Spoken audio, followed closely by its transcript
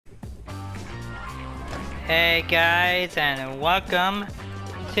Hey guys, and welcome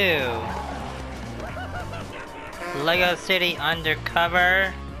to Lego City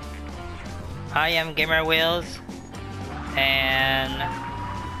Undercover. I am Gamer Wheels, and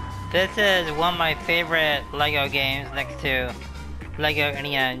this is one of my favorite Lego games next to Lego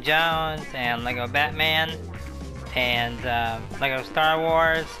Indiana Jones and Lego Batman and Lego Star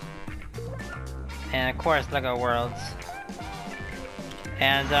Wars and of course Lego Worlds.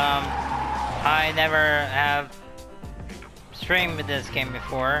 And I never have streamed this game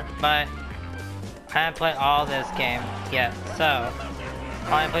before, but I haven't played all this game yet, so I'm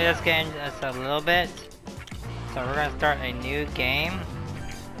gonna play this game just a little bit. So we're gonna start a new game.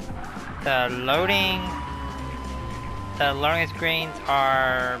 The loading screens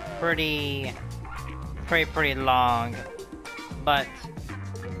are pretty long, but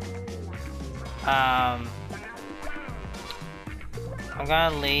I'm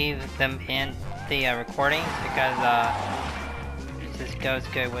gonna leave them in the recordings because it just goes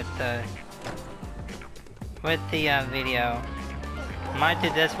good with the video. I might do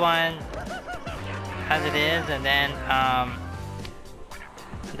this one as it is, and then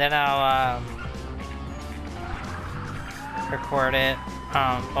I'll record it,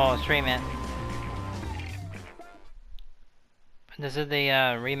 or stream it. This is the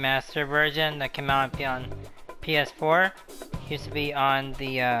remastered version that came out on PS4. Used to be on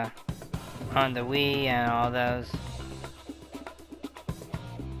the Wii and all those.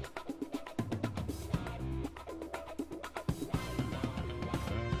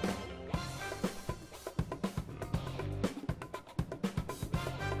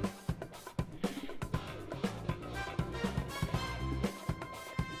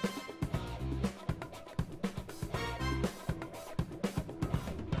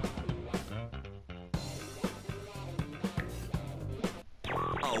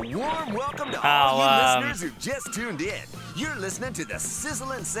 Warm welcome to all you listeners who just tuned in. You're listening to the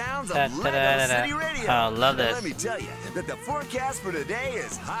sizzling sounds of Lego City Radio. Oh, love this. Let me tell you that the forecast for today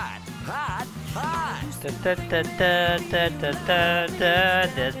is hot, hot, hot.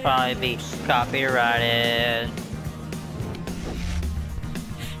 This probably be copyrighted.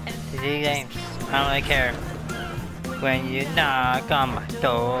 CD games, I don't really care. When you knock on my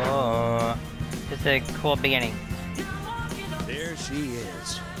door, it's a cool beginning. There she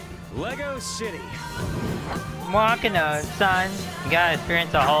is. Lego City. Walking on, son. You gotta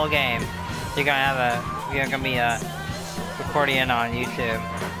experience the whole game. You're gonna be recording it on YouTube.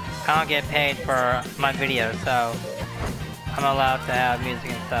 I don't get paid for my videos, so I'm allowed to have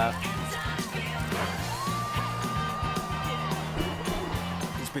music and stuff.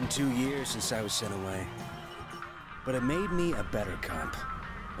 It's been 2 years since I was sent away. But it made me a better cop.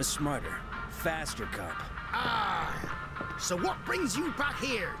 A smarter, faster cop. So what brings you back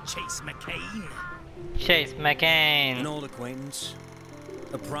here, Chase McCain? Chase McCain. An old acquaintance.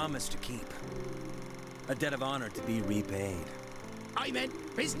 A promise to keep. A debt of honor to be repaid. I meant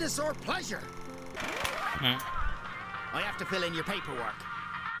business or pleasure. I have to fill in your paperwork.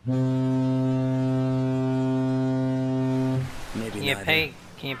 Maybe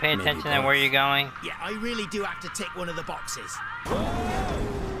Can you pay attention to where you're going? Yeah, I really do have to tick one of the boxes.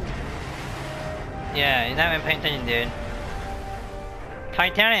 Yeah, you're not even paying attention, dude.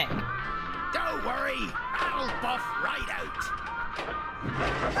 Titanic! Don't worry, I'll buff right out.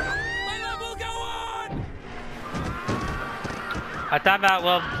 My love will go on! I thought about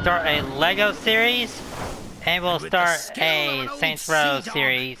we'll start a Lego series, and we'll start a Saints Row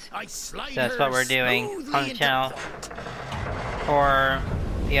series. So that's what we're doing on the channel for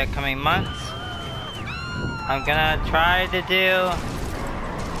the upcoming months. I'm gonna try to do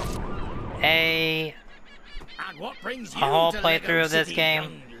a whole playthrough of this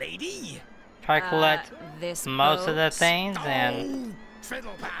game. Try to collect most of the things and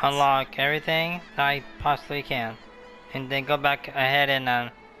unlock everything I possibly can, and then go back ahead and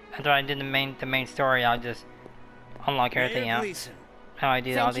after I do the main story, I'll just unlock everything else. How I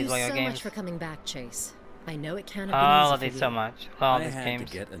do all these Lego games. Thank you so much for coming back, Chase. I know it can't have Oh, been I easy love for these you. so much. All I these had games.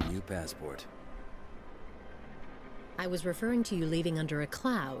 to get a new passport. I was referring to you leaving under a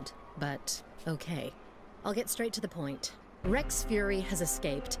cloud, but okay. I'll get straight to the point. Rex Fury has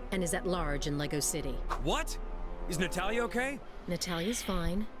escaped and is at large in Lego City. What? Is Natalia okay? Natalia's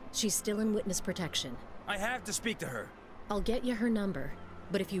fine. She's still in witness protection. I have to speak to her. I'll get you her number.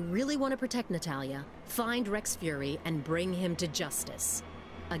 But if you really want to protect Natalia, find Rex Fury and bring him to justice.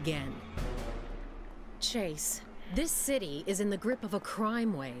 Again. Chase, this city is in the grip of a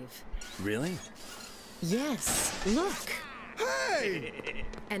crime wave. Really? Yes, look. Hey!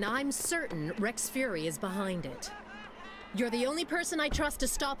 And I'm certain Rex Fury is behind it. You're the only person I trust to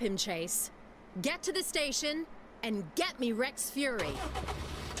stop him, Chase. Get to the station and get me Rex Fury.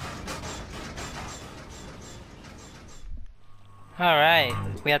 Alright,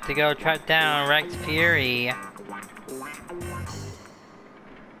 we have to go track down Rex Fury.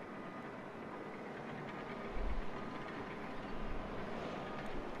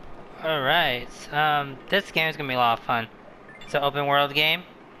 Alright, this game is gonna be a lot of fun. It's an open world game.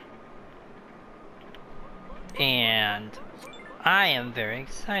 And I am very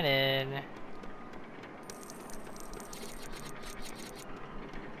excited.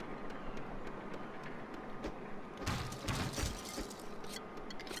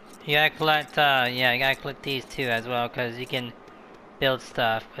 You gotta collect, yeah, you gotta collect these too as well, because you can build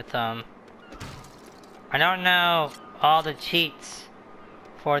stuff with them. I don't know all the cheats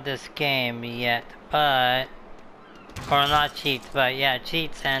for this game yet, but, or not cheats, but yeah,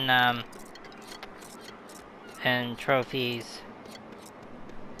 cheats and trophies.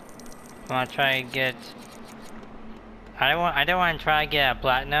 I wanna try to get, I don't want to try to get a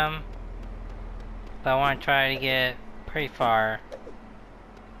platinum, but I want to try to get pretty far.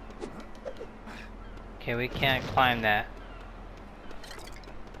 Okay, we can't climb that.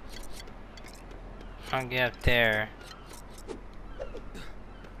 I'll get up there.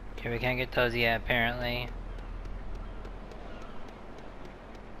 Okay, we can't get those yet, apparently.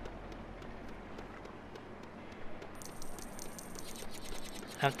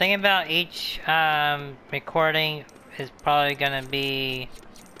 I'm thinking about each recording is probably gonna be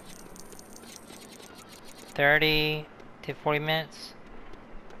 30 to 40 minutes.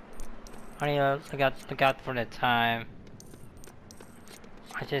 I need to look out for the time.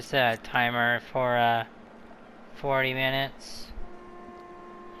 I just set a timer for 40 minutes.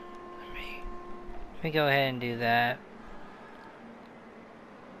 Let me go ahead and do that.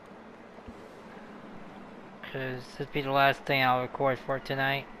 Cause this will be the last thing I'll record for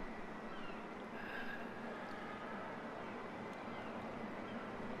tonight.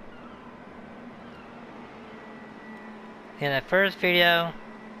 Yeah, the first video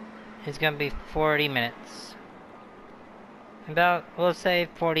is gonna be 40 minutes. About, we'll say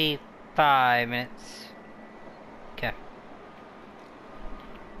 45 minutes. Okay.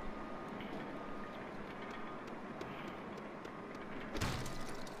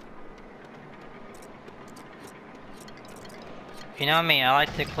 You know me, I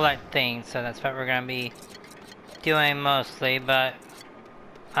like to collect things, so that's what we're gonna be doing mostly, but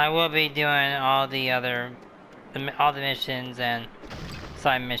I will be doing all the other, all the missions and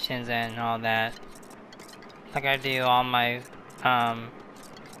side missions and all that. Like I do all my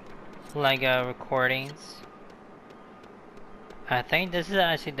Lego recordings. I think this is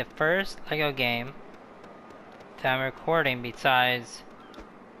actually the first Lego game that I'm recording besides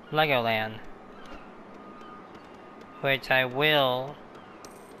Legoland, which I am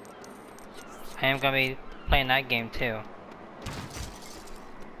gonna be playing that game too.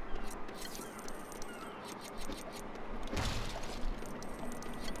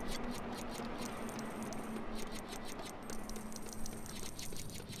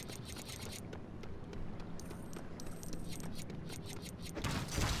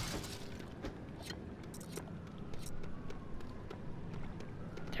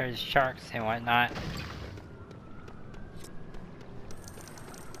 There's sharks and whatnot.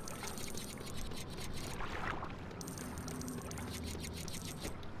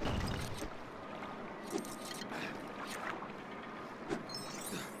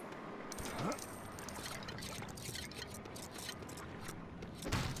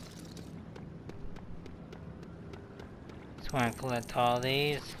 Just want to collect all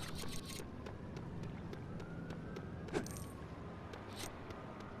these.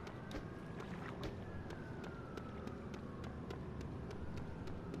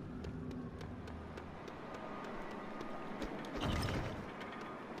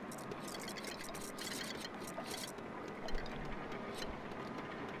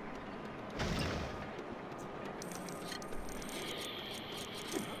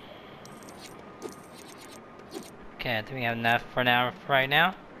 Okay, I think we have enough for now, for right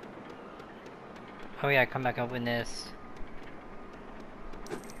now. Oh yeah, come back up with this.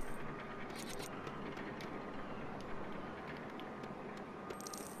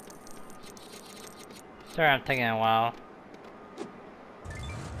 Sorry I'm taking a while.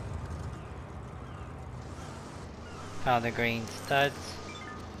 Found the green studs.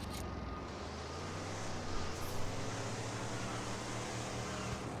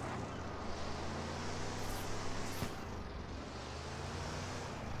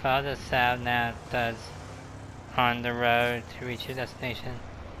 Follow the sound that does on the road to reach your destination.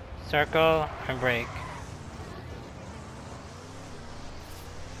 Circle and brake.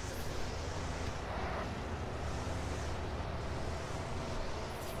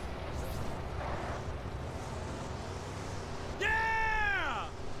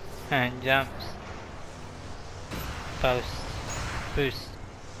 And jumps. Boost.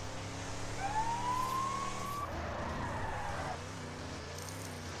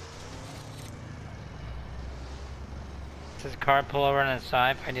 Does the car pull over on the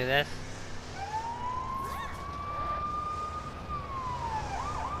side if I do this?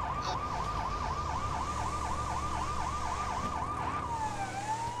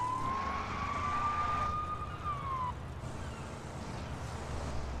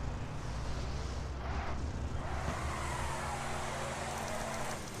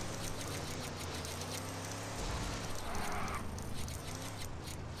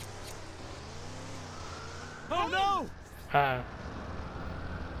 Oh no! Uh-oh.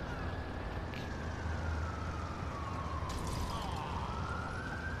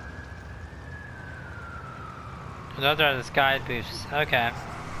 Those are the sky boosts. Okay.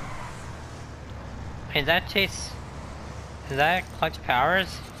 Is that Chase? Is that clutch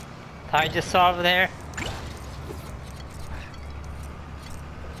powers? I just saw over there?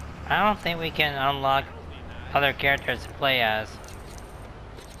 I don't think we can unlock other characters to play as.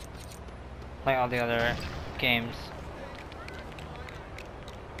 Like all the other games.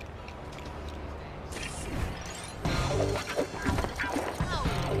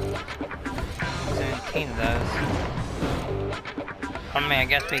 17 of those. I mean, I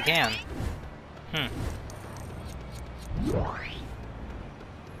guess we can. I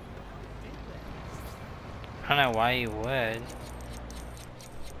don't know why you would.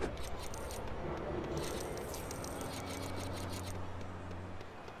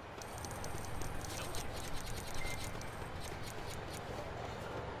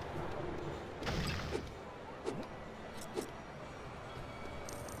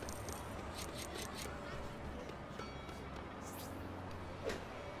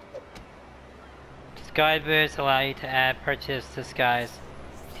 Sky boosts allow you to add purchase disguise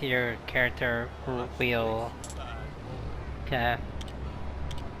to your character wheel. Okay.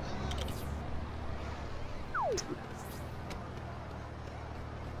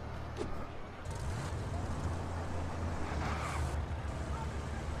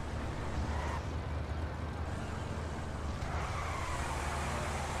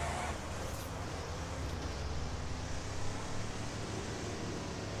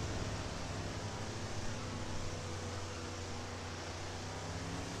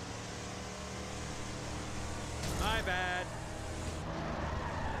 My bad.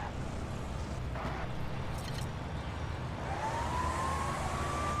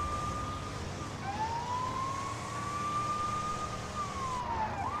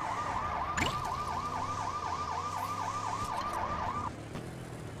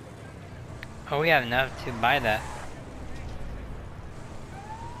 Oh, we have enough to buy that.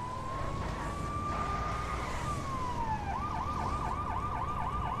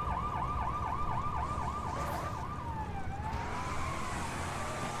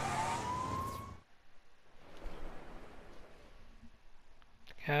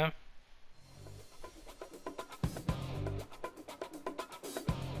 Okay.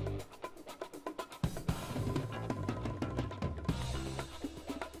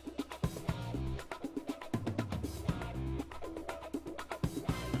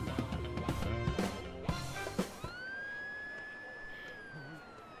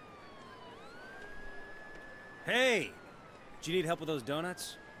 Hey! Do you need help with those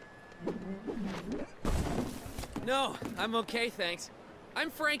donuts? No, I'm okay, thanks. I'm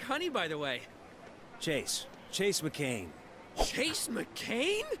Frank Honey, by the way. Chase McCain. Chase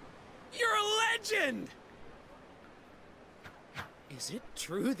McCain? You're a legend! Is it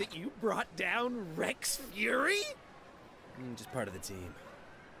true that you brought down Rex Fury? Just part of the team.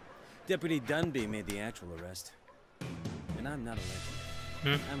 Deputy Dunby made the actual arrest. And I'm not a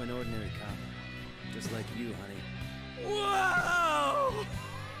legend. I'm an ordinary cop. Just like you, honey. Whoa!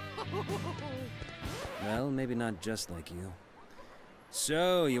 Well, maybe not just like you.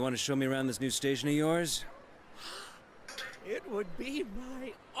 So, you want to show me around this new station of yours? It would be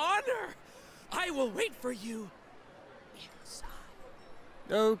my honor! I will wait for you inside.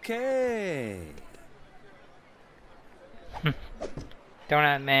 Okay.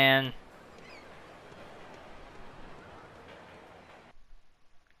 Donut Man.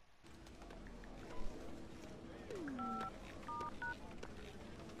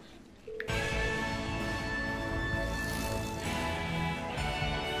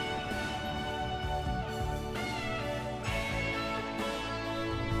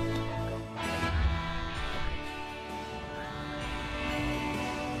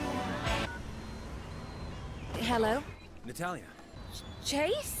 Hello? Natalia.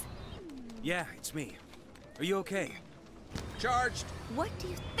 Chase? Yeah, it's me. Are you okay? Charged. What do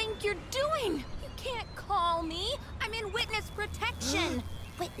you think you're doing? You can't call me. I'm in witness protection.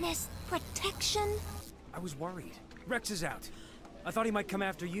 Witness protection? I was worried. Rex is out. I thought he might come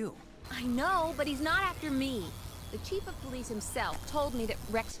after you. I know, but he's not after me. The chief of police himself told me that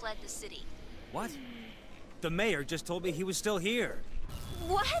Rex fled the city. What? The mayor just told me he was still here.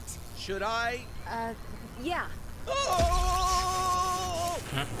 What? Should I? Yeah. Oh!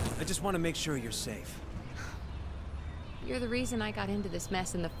 I just want to make sure you're safe. You're the reason I got into this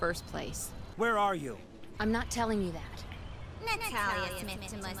mess in the first place. Where are you? I'm not telling you that. Natalia Smith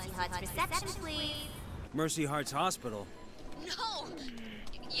to Mercy Heart's reception, please. Mercy Heart's Hospital. No!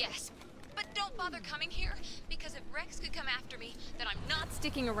 Yes, but don't bother coming here, because if Rex could come after me, then I'm not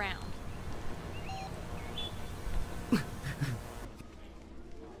sticking around.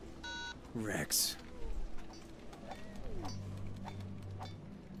 Rex.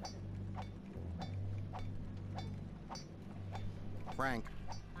 Frank.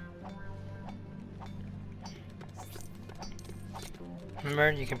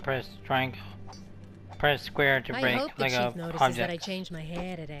 Remember, you can press triangle. Press square to break I hope the Lego chief notices objects. that I changed my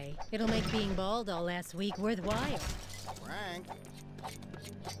hair today. It'll make being bald all last week worthwhile. Frank.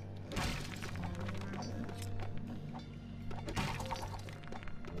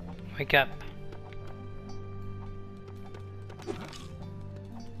 Wake up.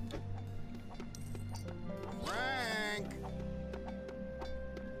 Frank.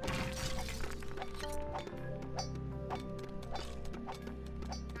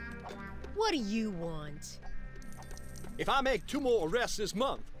 What do you want? If I make 2 more arrests this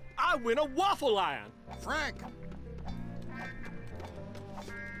month, I win a waffle iron. Frank.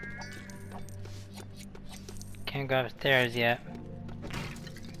 Can't go upstairs yet.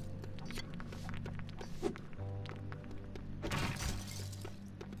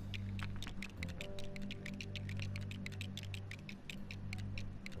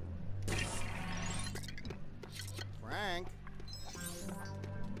 Frank.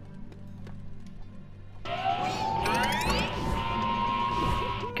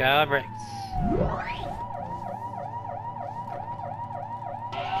 Go bricks.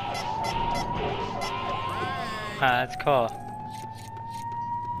 Ah, that's cool.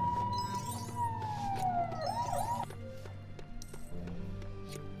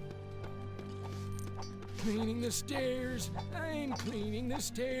 Cleaning the stairs. I'm cleaning the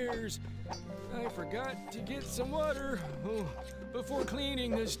stairs. I forgot to get some water before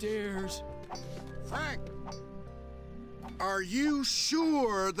cleaning the stairs. Frank. Are you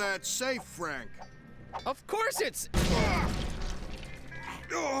sure that's safe, Frank? Of course it's...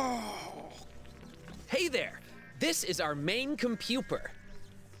 Hey there. This is our main computer.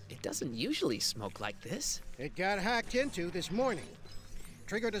 It doesn't usually smoke like this. It got hacked into this morning.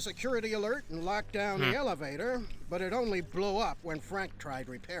 Triggered a security alert and locked down the elevator, but it only blew up when Frank tried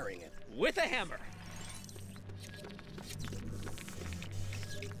repairing it. With a hammer.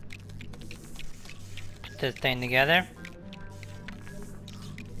 Put this thing together.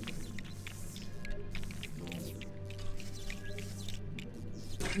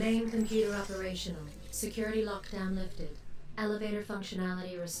 Main computer operational. Security lockdown lifted. Elevator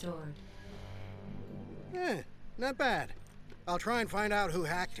functionality restored. Not bad. I'll try and find out who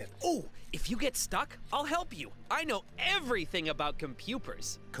hacked it. Oh, if you get stuck, I'll help you. I know everything about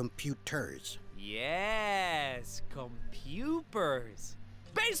computers. Computers. Yes, computers.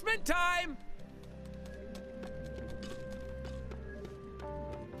 Basement time!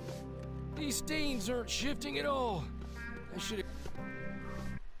 These stains aren't shifting at all. I should have...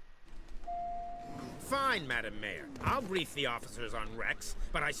 Fine, Madam Mayor. I'll brief the officers on Rex,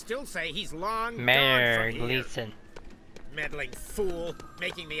 but I still say he's long Mayor gone from here. Gleason. Meddling fool,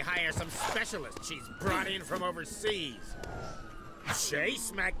 making me hire some specialist she's brought in from overseas.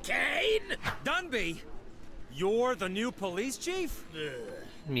 Chase McCain? Dunby! You're the new police chief?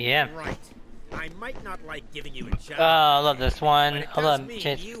 Yeah. Right. I might not like giving you a job. Oh, I love this one. But it I does love mean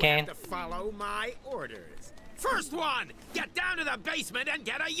Chase you McCain. have to follow my orders. First one, get down to the basement and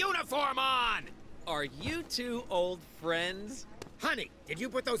get a uniform on. Are you two old friends? Honey, did you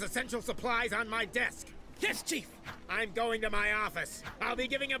put those essential supplies on my desk? Yes, Chief. I'm going to my office. I'll be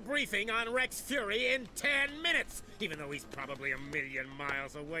giving a briefing on Rex Fury in 10 minutes, even though he's probably 1,000,000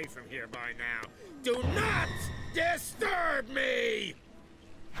 miles away from here by now. Do not disturb me!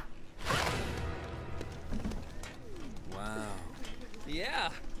 Wow. Yeah,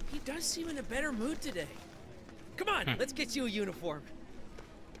 he does seem in a better mood today. Come on, let's get you a uniform.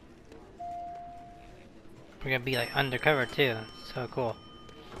 We're gonna be like undercover too. So cool.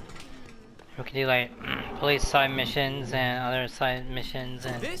 We can do like police side missions and other side missions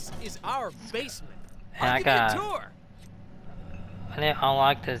and This is our basement. And I'll I give you a got tour. I didn't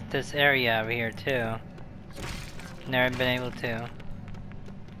unlock this area over here too. Never been able to.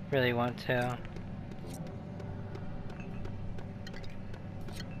 Really want to.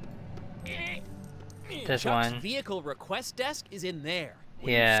 This Chuck's one. vehicle request desk is in there.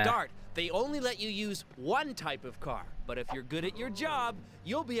 When Yeah. you start, they only let you use one type of car. But if you're good at your job,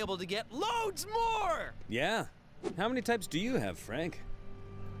 you'll be able to get loads more! Yeah. How many types do you have, Frank?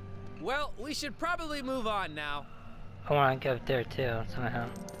 Well, we should probably move on now. I want to go up there too, somehow.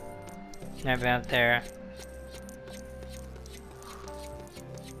 Never been up there.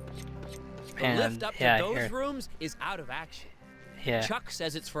 The And, lift up yeah, to those here. rooms is out of action. Yeah. Chuck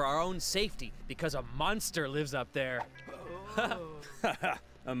says it's for our own safety because a monster lives up there.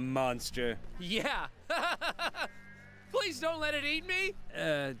 A monster. Yeah. Please don't let it eat me.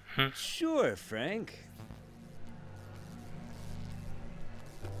 Sure, Frank.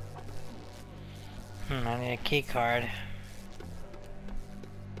 I need a key card.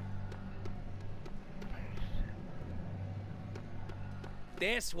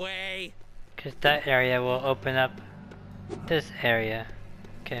 This way. Cause that area will open up this area.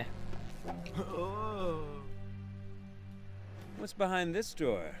 Okay. What's behind this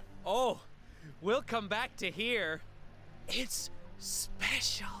door? Oh, we'll come back to here. It's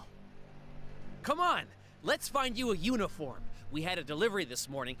special. Come on, let's find you a uniform. We had a delivery this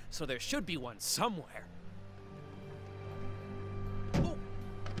morning, so there should be one somewhere. Oh.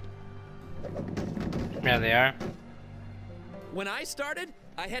 There they are. When I started,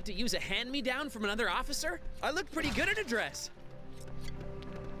 I had to use a hand-me-down from another officer. I looked pretty good in a dress.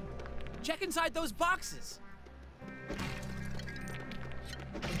 Check inside those boxes.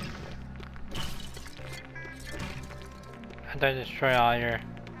 I thought destroy all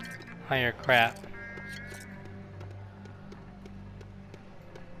your crap.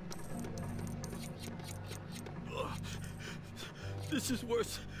 This is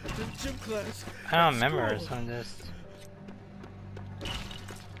worse than gym class. I don't remember some of this.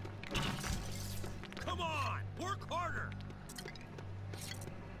 Come on, work harder.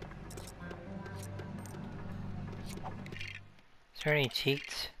 Is there any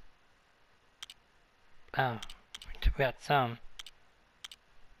cheats? Oh, we got some.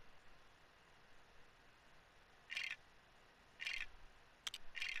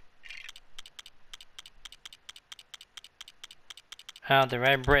 Oh, the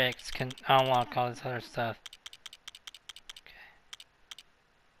red bricks can unlock all this other stuff.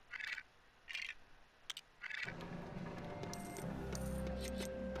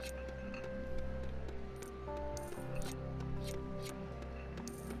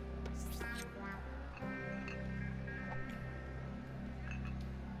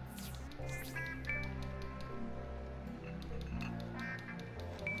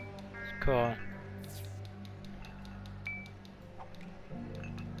 Cool.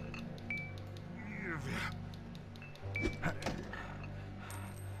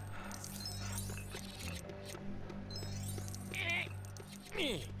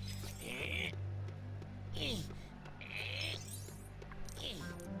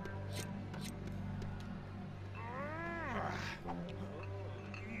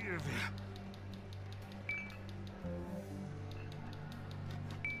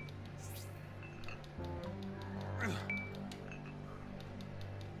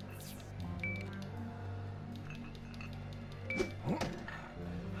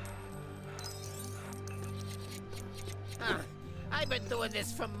 I've been doing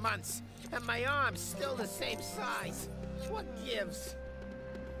this for months, and my arm's still the same size. What gives?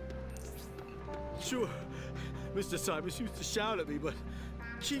 Sure, Mr. Cyrus used to shout at me, but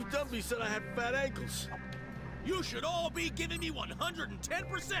Chief Dumby said I had fat ankles. You should all be giving me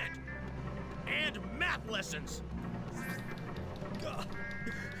 110%! And math lessons! God,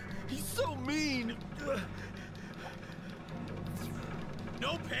 he's so mean.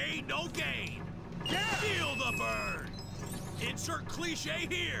 No pain, no gain! Feel the burn! Insert cliche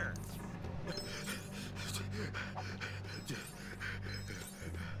here!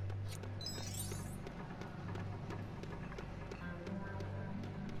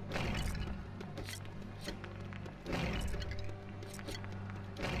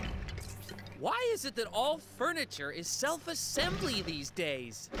 Why is it that all furniture is self-assembly these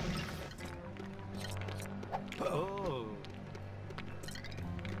days? Oh.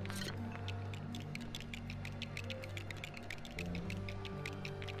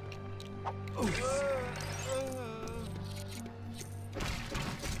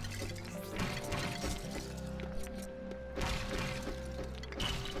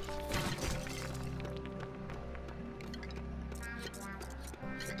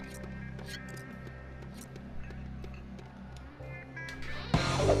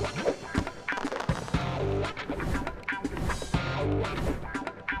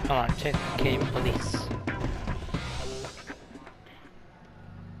 Come on, check game police.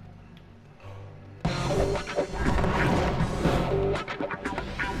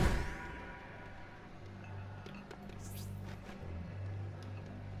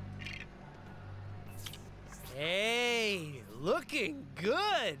 Hey, looking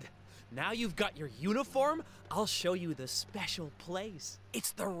good. Now you've got your uniform, I'll show you the special place.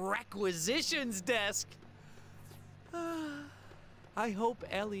 It's the requisitions desk. I hope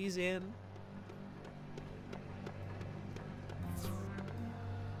Ellie's in.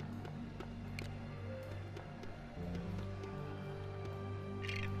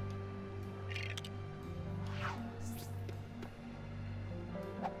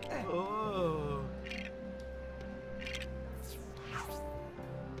 Oh.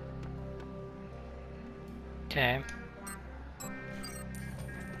 Okay.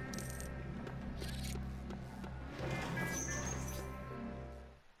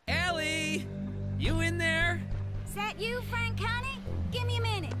 Ellie! You in there? Is that you, Frank, honey? Give me a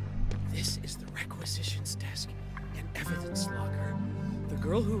minute. This is the requisitions desk and evidence locker. The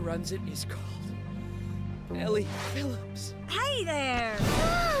girl who runs it is called Ellie Phillips. Hey there!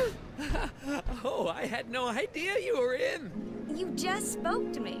 Oh, I had no idea you were in. You just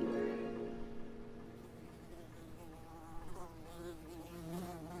spoke to me.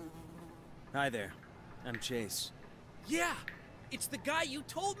 Hi there. I'm Chase. Yeah, it's the guy you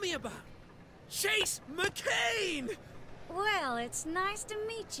told me about. Chase McCain! Well, it's nice to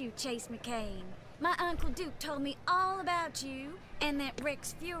meet you, Chase McCain. My Uncle Duke told me all about you and that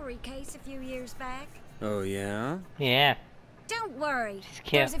Rex Fury case a few years back. Oh, yeah? Yeah. Don't worry.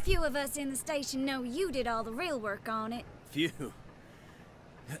 There's a few of us in the station know you did all the real work on it. Phew.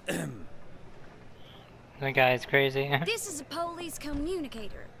 That guy is crazy. This is a police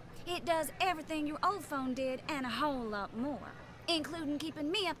communicator. It does everything your old phone did and a whole lot more, including keeping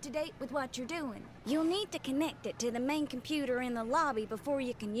me up to date with what you're doing. You'll need to connect it to the main computer in the lobby before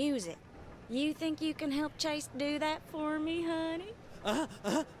you can use it. You think you can help Chase do that for me, honey?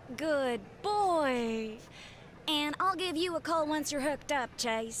 Good boy. And I'll give you a call once you're hooked up,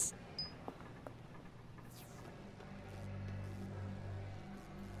 Chase.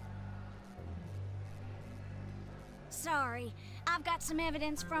 Sorry, I've got some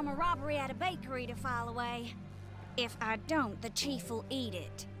evidence from a robbery at a bakery to file away. If I don't, the chief will eat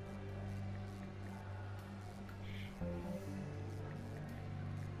it.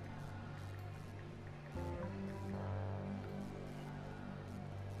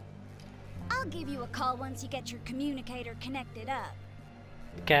 I'll give you a call once you get your communicator connected up.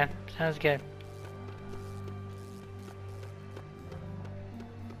 Okay, sounds good.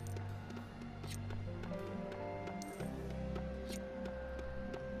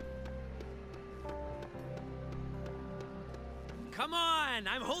 Come on,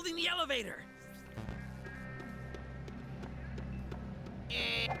 I'm holding the elevator.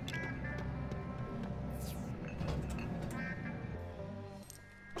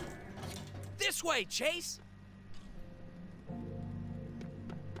 This way, Chase.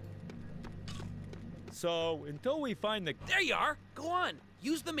 So, until we find the... There you are. Go on.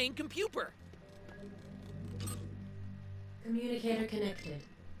 Use the main computer. Communicator connected.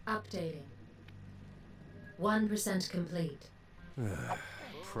 Updating. 1% complete.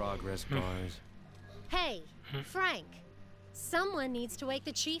 Progress bars. Hey, Frank. Someone needs to wake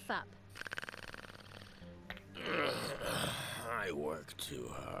the chief up. I work too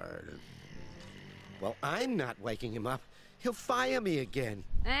hard. Well, I'm not waking him up. He'll fire me again.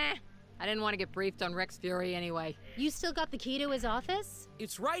 I didn't want to get briefed on Rex Fury anyway. You still got the key to his office?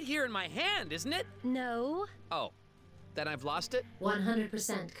 It's right here in my hand, isn't it? No. Oh, then I've lost it?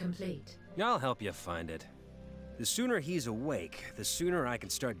 100% complete. I'll help you find it. The sooner he's awake, the sooner I can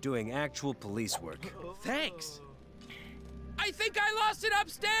start doing actual police work. Thanks. I think I lost it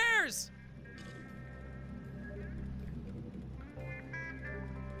upstairs!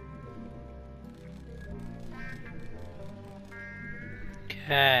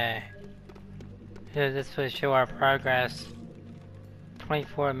 Okay. So this will show our progress.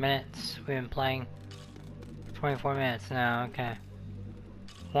 24 minutes we've been playing. 24 minutes now, okay.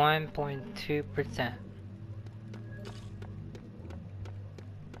 1.2%.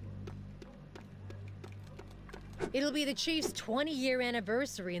 It'll be the chief's 20-year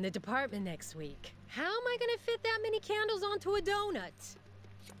anniversary in the department next week. How am I gonna fit that many candles onto a donut?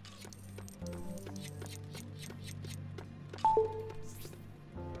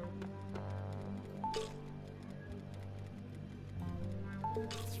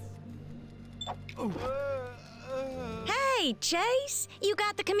 Hey, Chase! You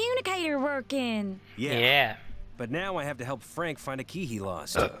got the communicator working. Yeah. but now I have to help Frank find a key he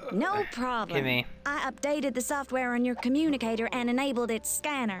lost. No problem. Gimme. I updated the software on your communicator and enabled its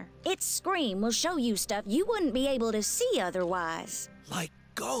scanner. Its screen will show you stuff you wouldn't be able to see otherwise. Like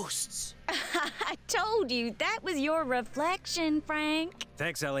ghosts. I told you, that was your reflection, Frank.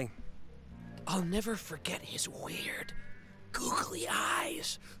 Thanks, Ellie. I'll never forget his weird, googly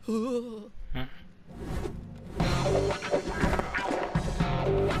eyes.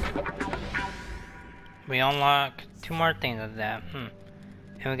 We unlock 2 more things of that. And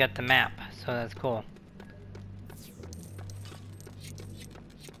we got the map, so that's cool.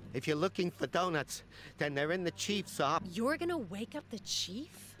 If you're looking for donuts, then they're in the chief's office. You're gonna wake up the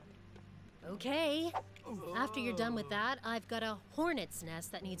chief? Okay. After you're done with that, I've got a hornet's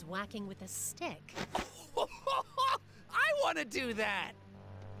nest that needs whacking with a stick. I want to do that!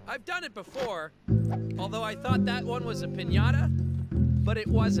 I've done it before, although I thought that one was a piñata, but it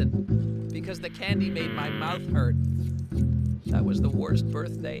wasn't, because the candy made my mouth hurt. That was the worst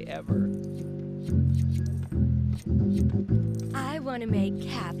birthday ever. I want to make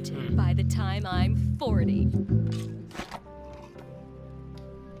captain by the time I'm 40.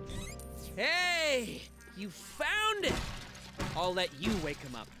 Hey! You found it! I'll let you wake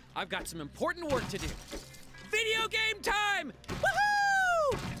him up. I've got some important work to do. Video game time!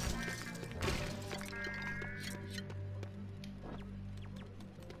 Woohoo!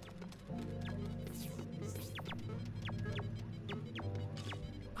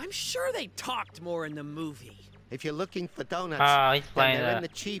 I'm sure they talked more in the movie. If you're looking for donuts, Oh, he's then playing they're in that.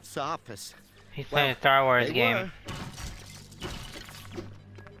 the chief's office. He's playing a Star Wars they game.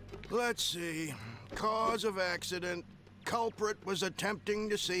 Let's see. Cause of accident. Culprit was attempting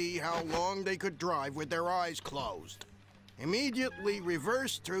to see how long they could drive with their eyes closed. Immediately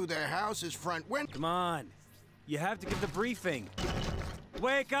reversed through their house's front window. Come on. You have to give the briefing.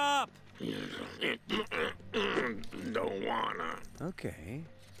 Wake up! Don't wanna. Okay.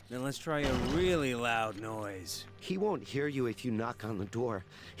 Then let's try a really loud noise. He won't hear you if you knock on the door.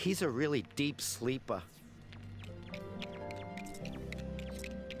 He's a really deep sleeper.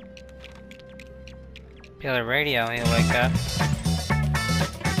 Feel the radio, he'll wake up.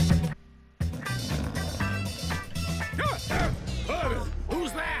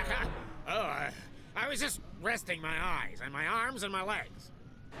 Who's that? I was just resting my eyes and my arms and my legs.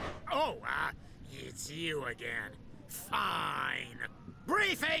 Oh, it's you again. Fine.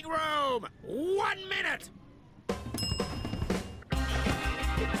 Briefing room! 1 minute!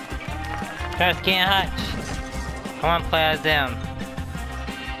 Starsky and Hutch. Come on, play as them.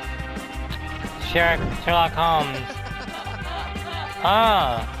 Sherlock Holmes.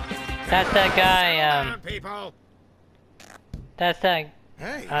 Oh, that's that guy. People. That's that.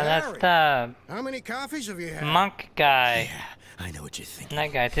 Hey, that's Harry. the How many coffees have you had? monk guy. I know what you're thinking.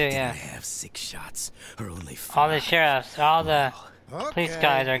 That guy too, Did yeah. I have 6 shots or only 5? All the sheriffs, all the police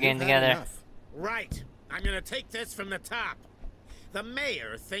guys are getting you've had together. enough. Right. I'm gonna take this from the top. The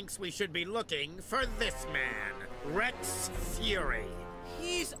mayor thinks we should be looking for this man, Rex Fury.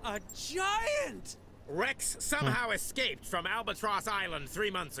 He's a giant! Rex somehow escaped from Albatross Island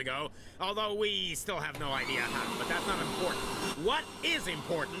 3 months ago, although we still have no idea how, but that's not important. What is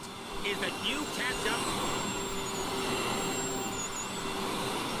important is that you catch up.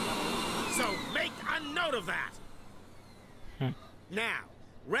 So make a note of that. Now,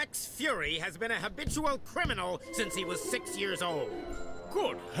 Rex Fury has been a habitual criminal since he was 6 years old.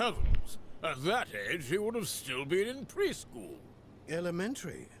 Good heavens! At that age, he would have still been in preschool.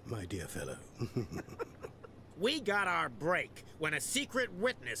 Elementary, my dear fellow. We got our break when a secret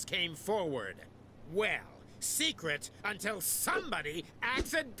witness came forward. Well, secret until somebody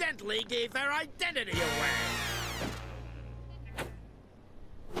accidentally gave their identity away.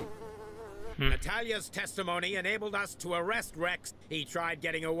 Natalia's testimony enabled us to arrest Rex. He tried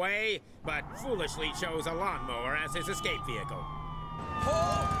getting away, but foolishly chose a lawnmower as his escape vehicle.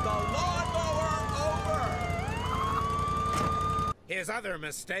 Pull the lawnmower over! His other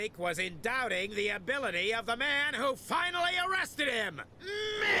mistake was in doubting the ability of the man who finally arrested him,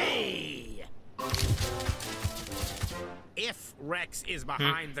 me! If Rex is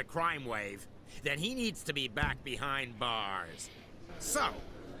behind the crime wave, then he needs to be back behind bars. So,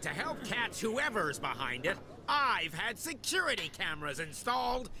 to help catch whoever's behind it, I've had security cameras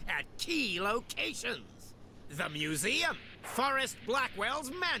installed at key locations. The museum, Forrest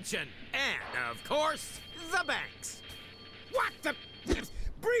Blackwell's mansion, and, of course, the banks. What the...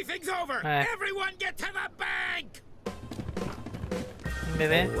 Briefing's over! Everyone get to the bank!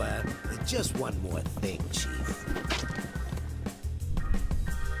 Baby. Oh, just one more thing, Chief.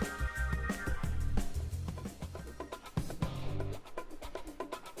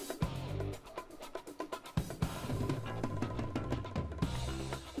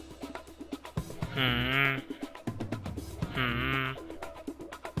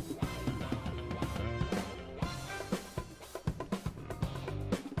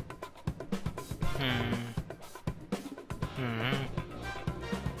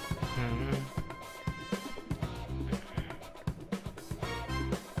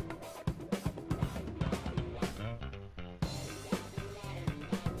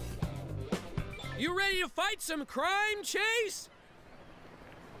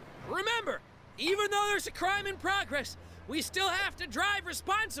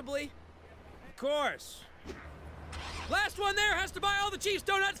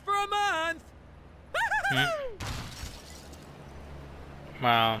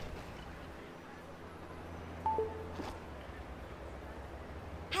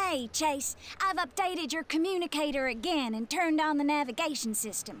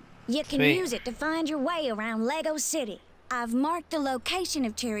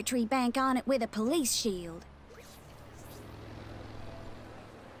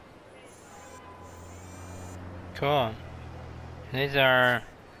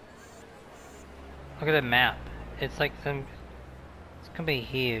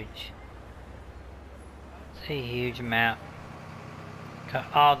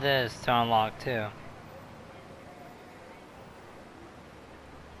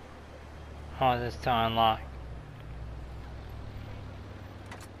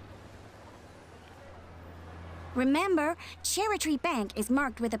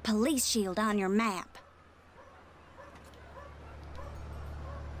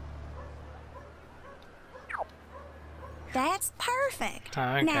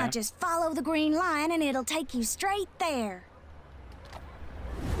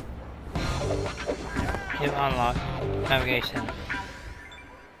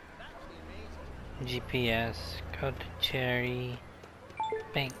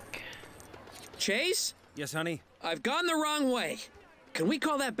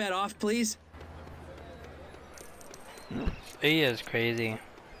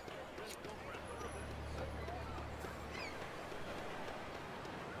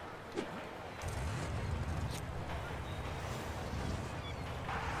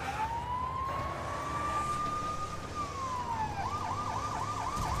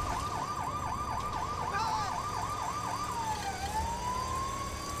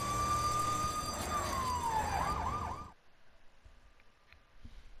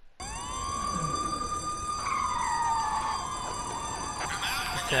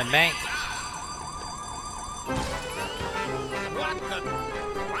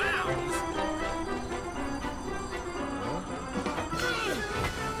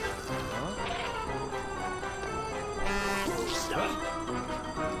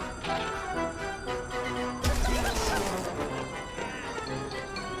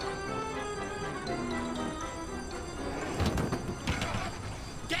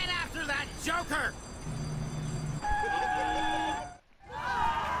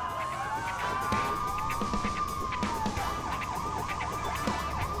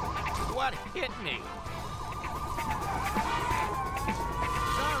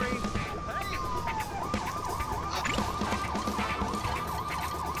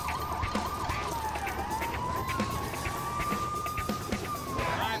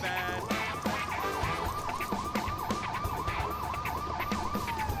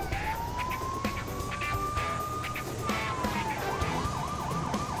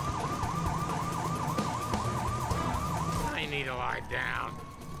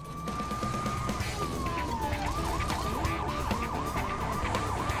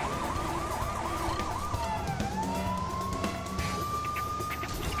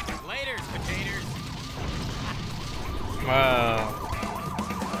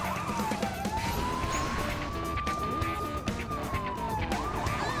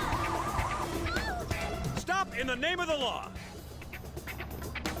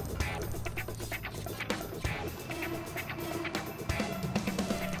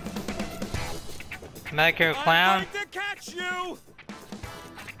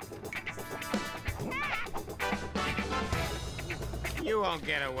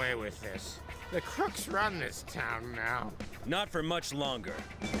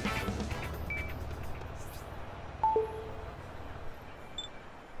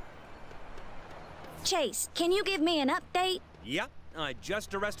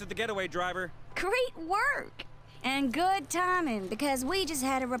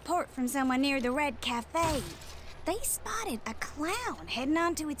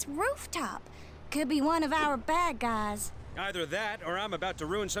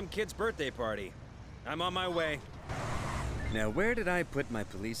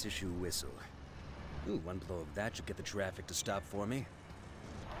 Ooh, one blow of that should get the traffic to stop for me.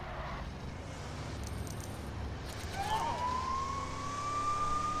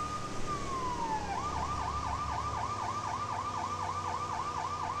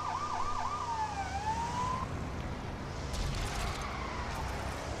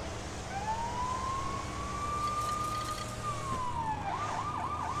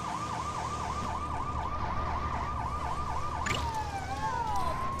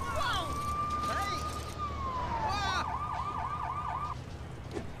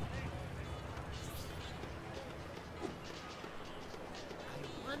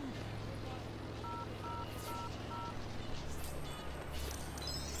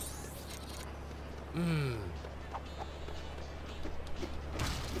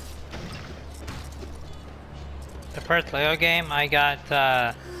 The first Lego game, I got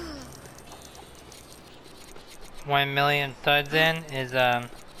 1 million studs in is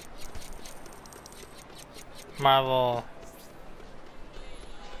Marvel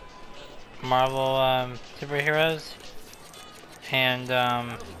superheroes, and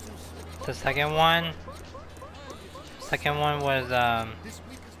the second one was I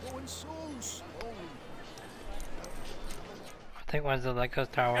think it was the Lego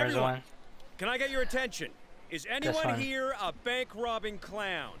Star Wars Everyone, one. can I get your attention? Is anyone one. here a bank robbing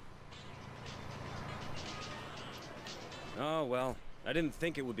clown? Oh, well, I didn't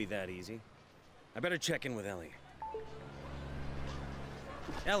think it would be that easy. I better check in with Ellie.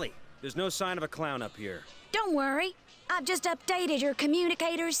 Ellie, there's no sign of a clown up here. Don't worry. I've just updated your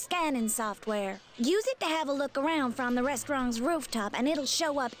communicator's scanning software. Use it to have a look around from the restaurant's rooftop, and it'll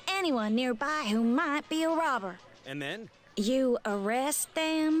show up anyone nearby who might be a robber. And then? You arrest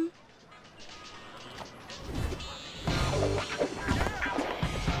them.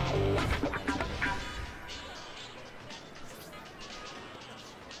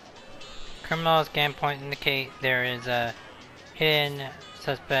 Criminal scan point indicate there is a hidden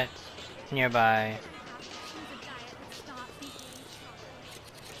suspect nearby.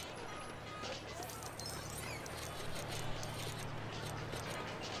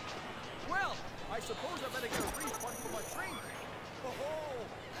 Well, I suppose I better get a refund for my train fare. Oh,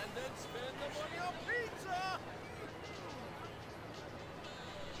 and then spend the money on pizza.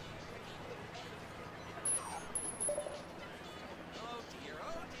 Oh dear,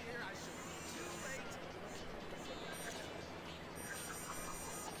 I shall be too late.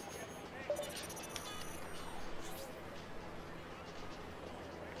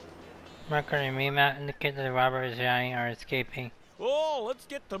 Marker and remap indicate that the robbers are escaping. Oh, let's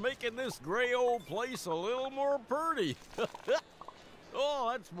get to making this gray old place a little more pretty. Oh,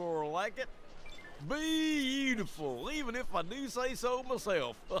 that's more like it. Beautiful, even if I do say so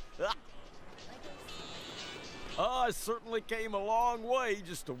myself. I certainly came a long way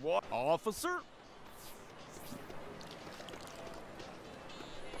just to walk. Officer?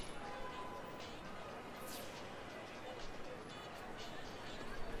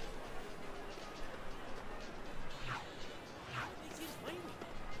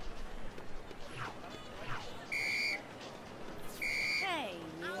 Hey,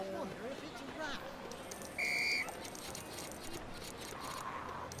 I wonder if it's right.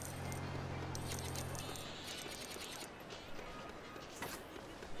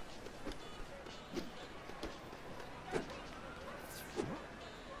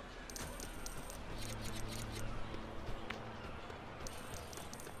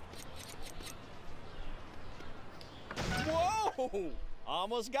 Whoa!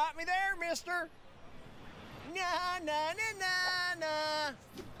 Almost got me there, mister. Nah, nah, nah, nah, nah.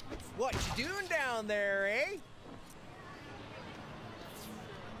 What you doing down there, eh?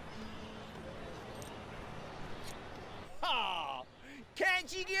 Oh,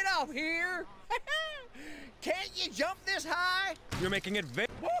 can't you get up here? Can't you jump this high? You're making it very...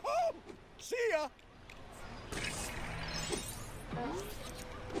 Woohoo! See ya!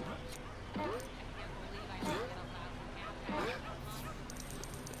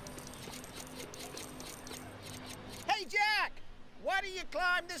 Hey, Jack! Why do you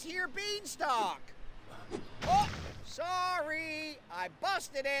climb this here beanstalk? Oh, sorry! I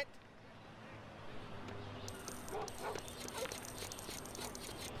busted it!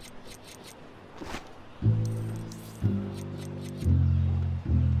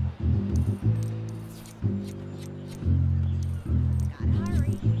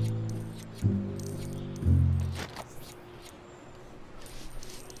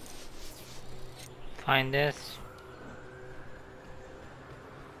 Find this.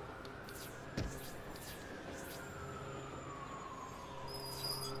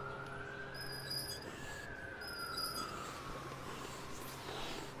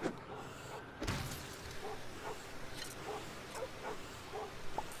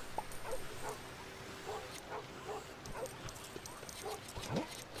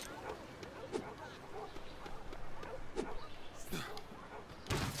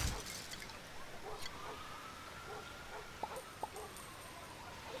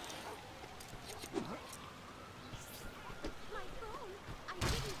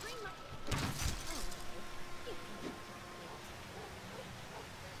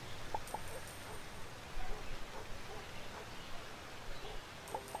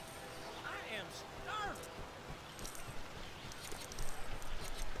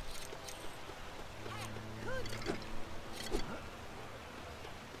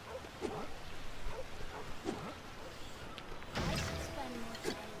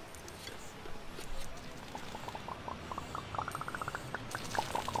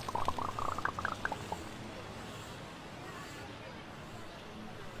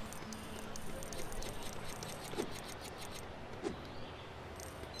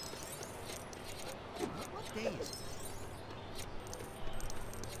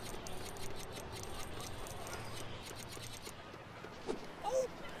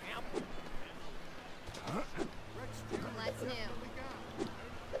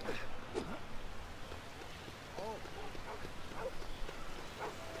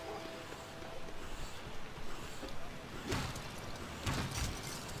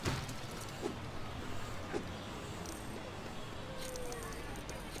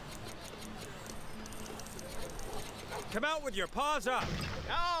 Come out with your paws up.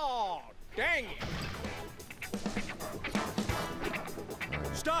 Oh, dang it.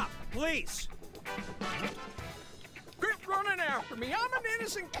 Stop, please. Quit running after me. I'm an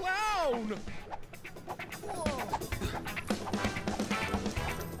innocent clown.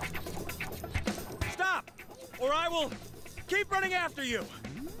 Stop, or I will keep running after you.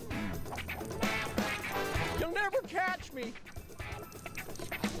 You'll never catch me.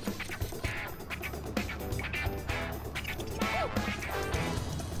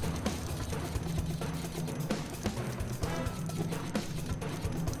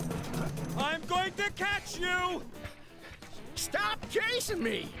 I'm going to catch you! Stop chasing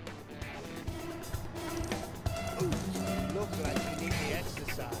me! Look like you need the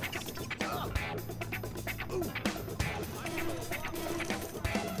exercise.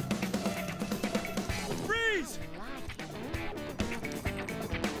 Freeze!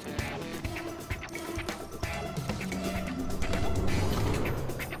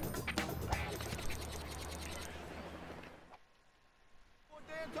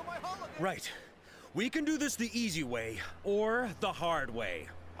 Right. We can do this the easy way, or the hard way.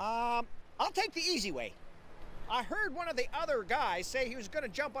 I'll take the easy way. I heard one of the other guys say he was gonna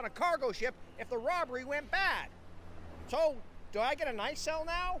jump on a cargo ship if the robbery went bad. So, do I get a nice cell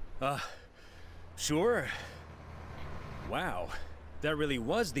now? Sure. Wow, that really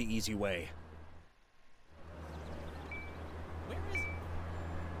was the easy way. Where is it?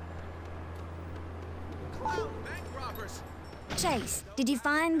 Clown bank robbers! Chase, did you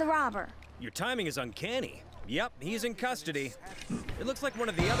find the robber? Your timing is uncanny. Yep, he's in custody. It looks like one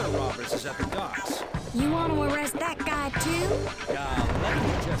of the other robbers is at the docks. You want to arrest that guy too? Let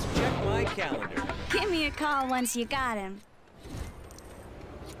me just check my calendar. Give me a call once you got him.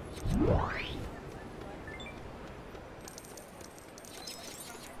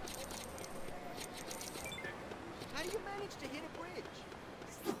 How do you manage to hit a bridge?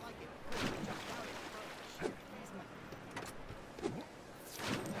 It's not like it could jump out in front.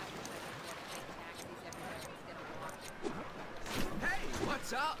 Hey,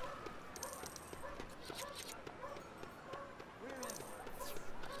 what's up?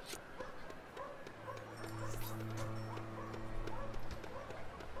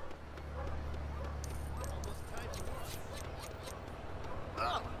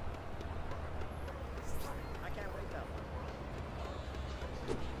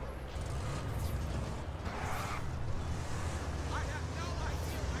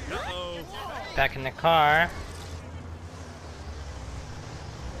 Back in the car.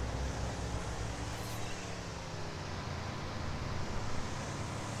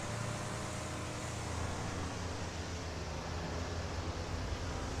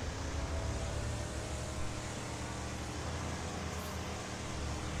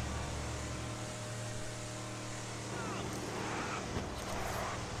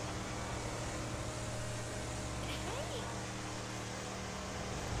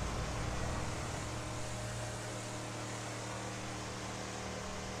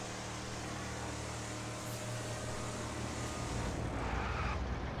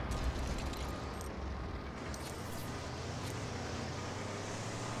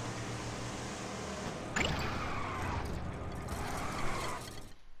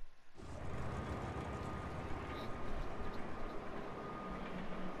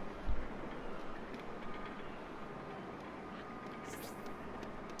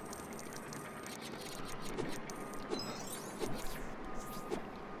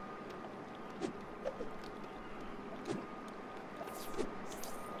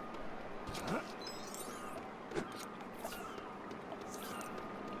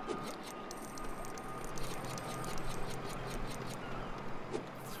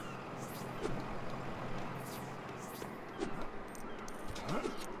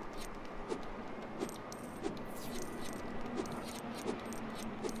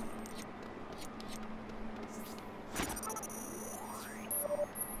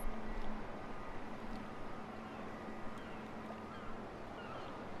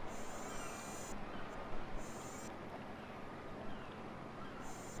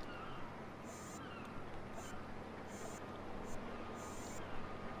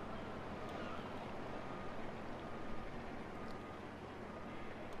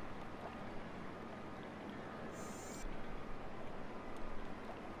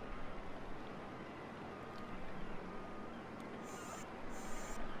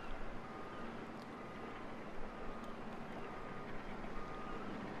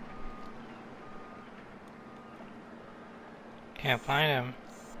 Can't find him.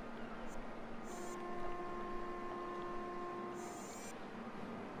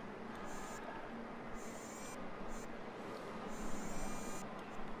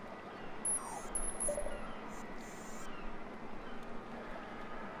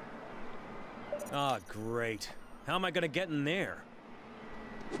 Ah, great. How am I gonna get in there?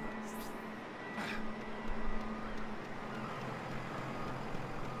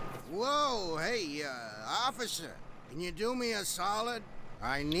 Whoa, hey, officer, can you do me a solid?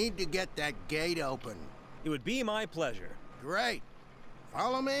 I need to get that gate open. It would be my pleasure. Great.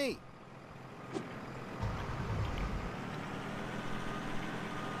 Follow me.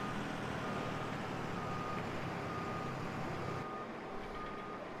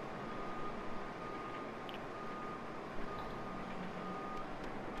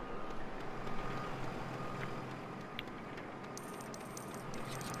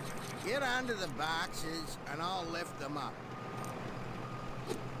 Get onto the boxes, and I'll lift them up.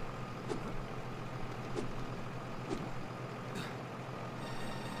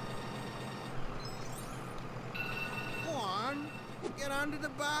 Go on, get onto the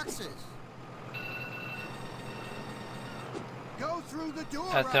boxes. Go through the door.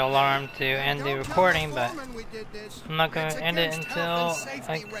 That's the alarm to end the recording, but I'm not going to end it until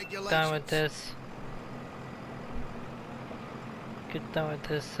I'm done with this. Get done with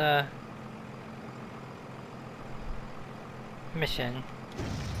this mission.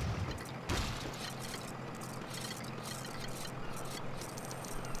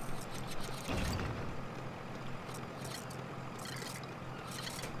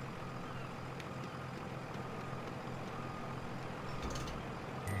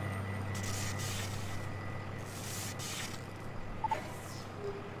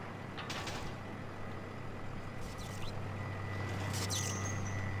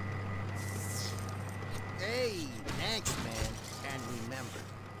 Hey, thanks, man. And remember,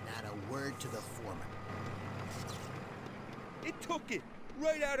 not a word to the foreman. It took it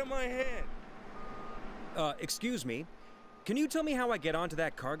right out of my hand. Excuse me. Can you tell me how I get onto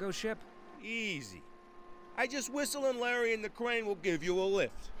that cargo ship? Easy. I just whistle and Larry and the crane will give you a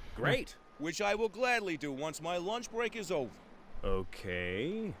lift. Great. Which I will gladly do once my lunch break is over.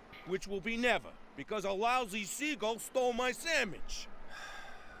 Okay. Which will be never, because a lousy seagull stole my sandwich.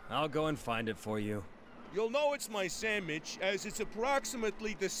 I'll go and find it for you. You'll know it's my sandwich, as it's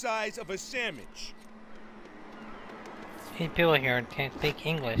approximately the size of a sandwich. These people here can't speak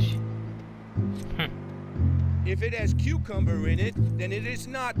English. If it has cucumber in it, then it is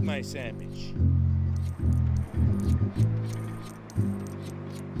not my sandwich.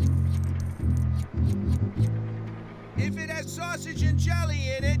 If it has sausage and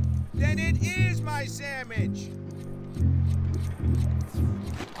jelly in it, then it is my sandwich.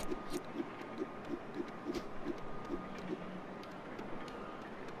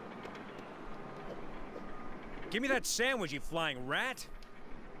 Give me that sandwich, you flying rat!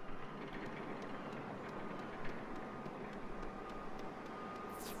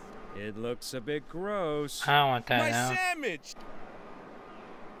 It looks a bit gross. I don't want that now. My sandwich!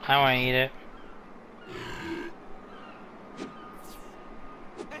 I want to eat it.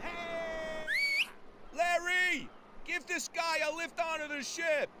 Larry! Give this guy a lift onto the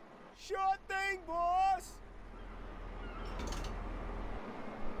ship! Sure thing, boss!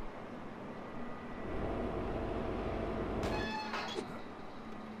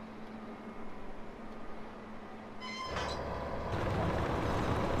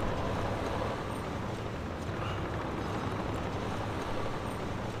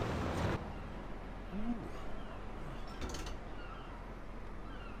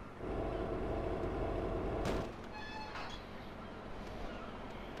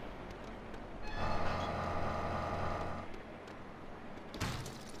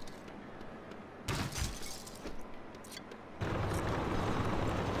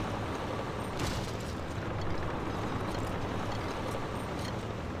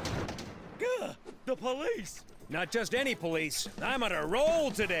 The police! Not just any police. I'm on a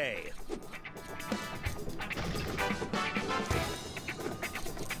roll today.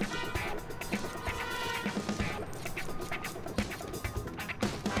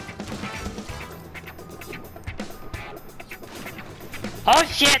 Oh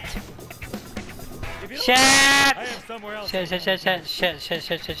shit! Shit! I am somewhere else. Shit!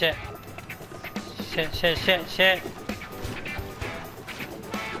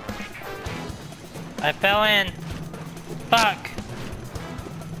 I fell in. Fuck.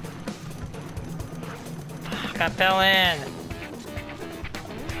 Fuck, I fell in.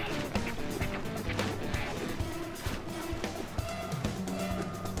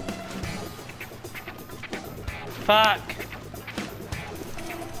 Fuck.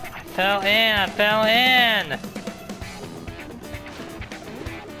 I fell in.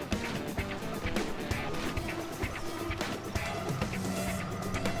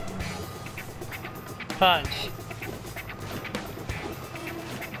 Punch.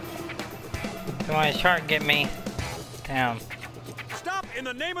 Don't want a shark get me. Damn. Stop in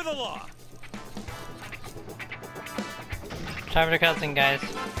the name of the law. Time for the cussing, guys.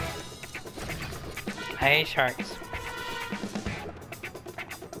 I hate sharks.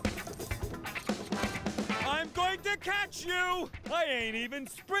 I'm going to catch you! I ain't even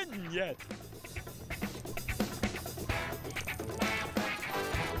sprinting yet.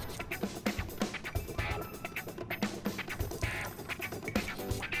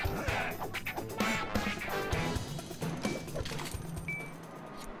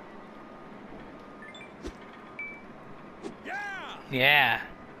 Yeah.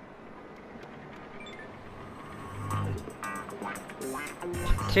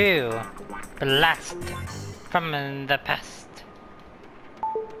 To blast from the past.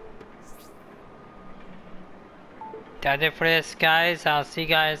 That's it for this, guys. I'll see you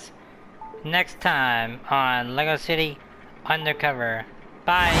guys next time on LEGO City Undercover.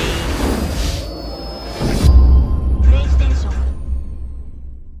 Bye.